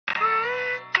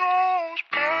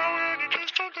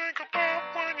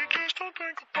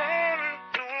think about it,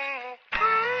 no.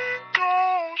 Pain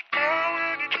goes by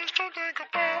when you just don't think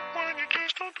about, when you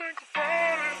just don't think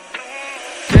about it, no.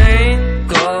 Pain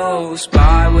goes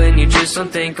by when you just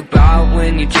don't think about,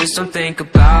 when you just don't think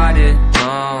about it,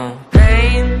 no.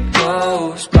 Pain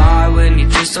goes by when you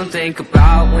just don't think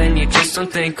about, when you just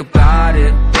don't think about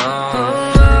it,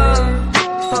 no.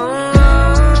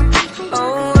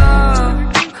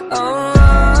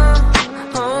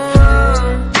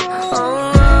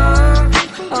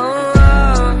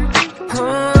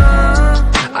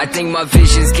 I think my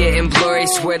vision's getting blurry,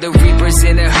 swear the Reaper's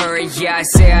in a hurry. Yeah, I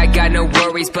say I got no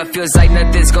worries, but feels like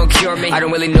nothing's gonna cure me. I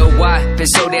don't really know why, been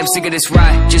so damn sick of this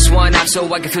ride. Just one off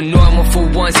so I can feel normal for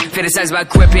once. Fantasize about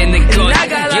gripping the gun. And I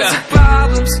got lots of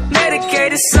problems,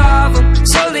 medicated solve them.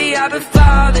 Slowly I've been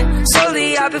falling,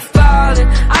 slowly I've been falling.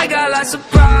 I got lots of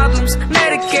problems,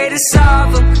 medicated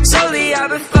solve them. Slowly I've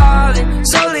been falling,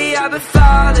 slowly I've been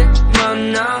falling. No,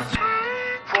 no.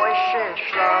 Voices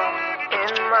loud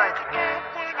in my head,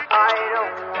 I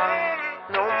don't want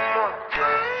no more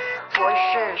drugs.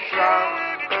 Voices loud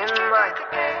in my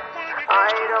head, I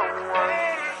don't want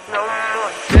no more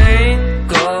drugs. Pain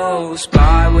goes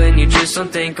by when you just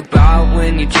don't think about,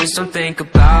 when you just don't think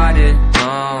about it,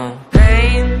 no.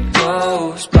 Pain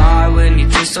goes by when you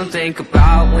just don't think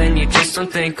about, when you just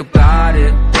don't think about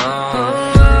it,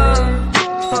 no.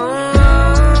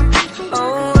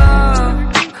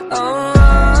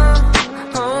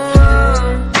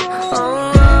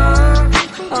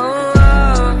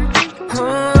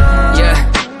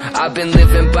 I've been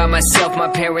living by myself, my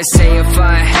parents saying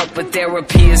find help, but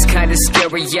therapy is kinda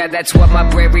scary, yeah, that's what my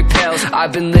brain repels.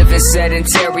 I've been living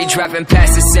sedentary, driving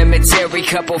past the cemetery,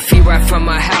 couple feet right from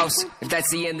my house. If that's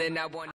the end, then I want